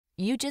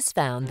You just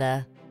found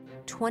the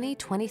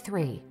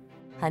 2023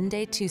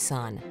 Hyundai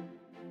Tucson.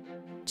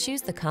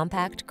 Choose the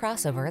compact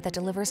crossover that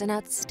delivers an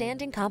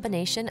outstanding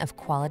combination of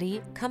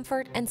quality,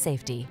 comfort, and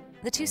safety.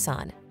 The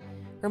Tucson.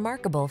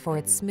 Remarkable for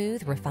its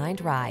smooth,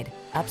 refined ride,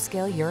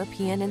 upscale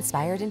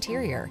European-inspired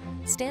interior,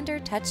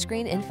 standard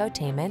touchscreen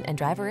infotainment and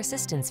driver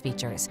assistance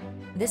features,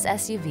 this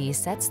SUV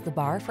sets the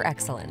bar for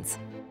excellence.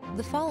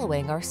 The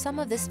following are some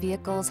of this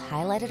vehicle's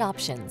highlighted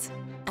options: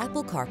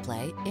 Apple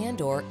CarPlay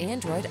and/or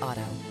Android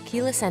Auto,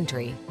 keyless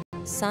entry,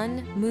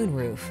 sun,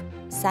 moonroof,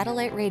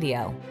 satellite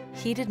radio,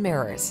 heated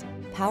mirrors,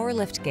 power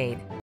liftgate,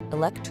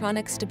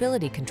 electronic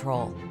stability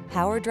control,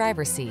 power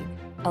driver seat,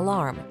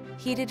 alarm,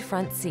 heated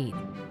front seat.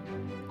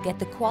 Get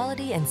the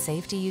quality and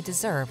safety you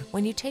deserve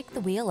when you take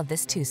the wheel of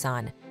this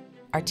Tucson.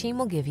 Our team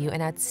will give you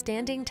an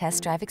outstanding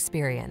test drive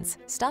experience.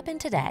 Stop in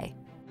today.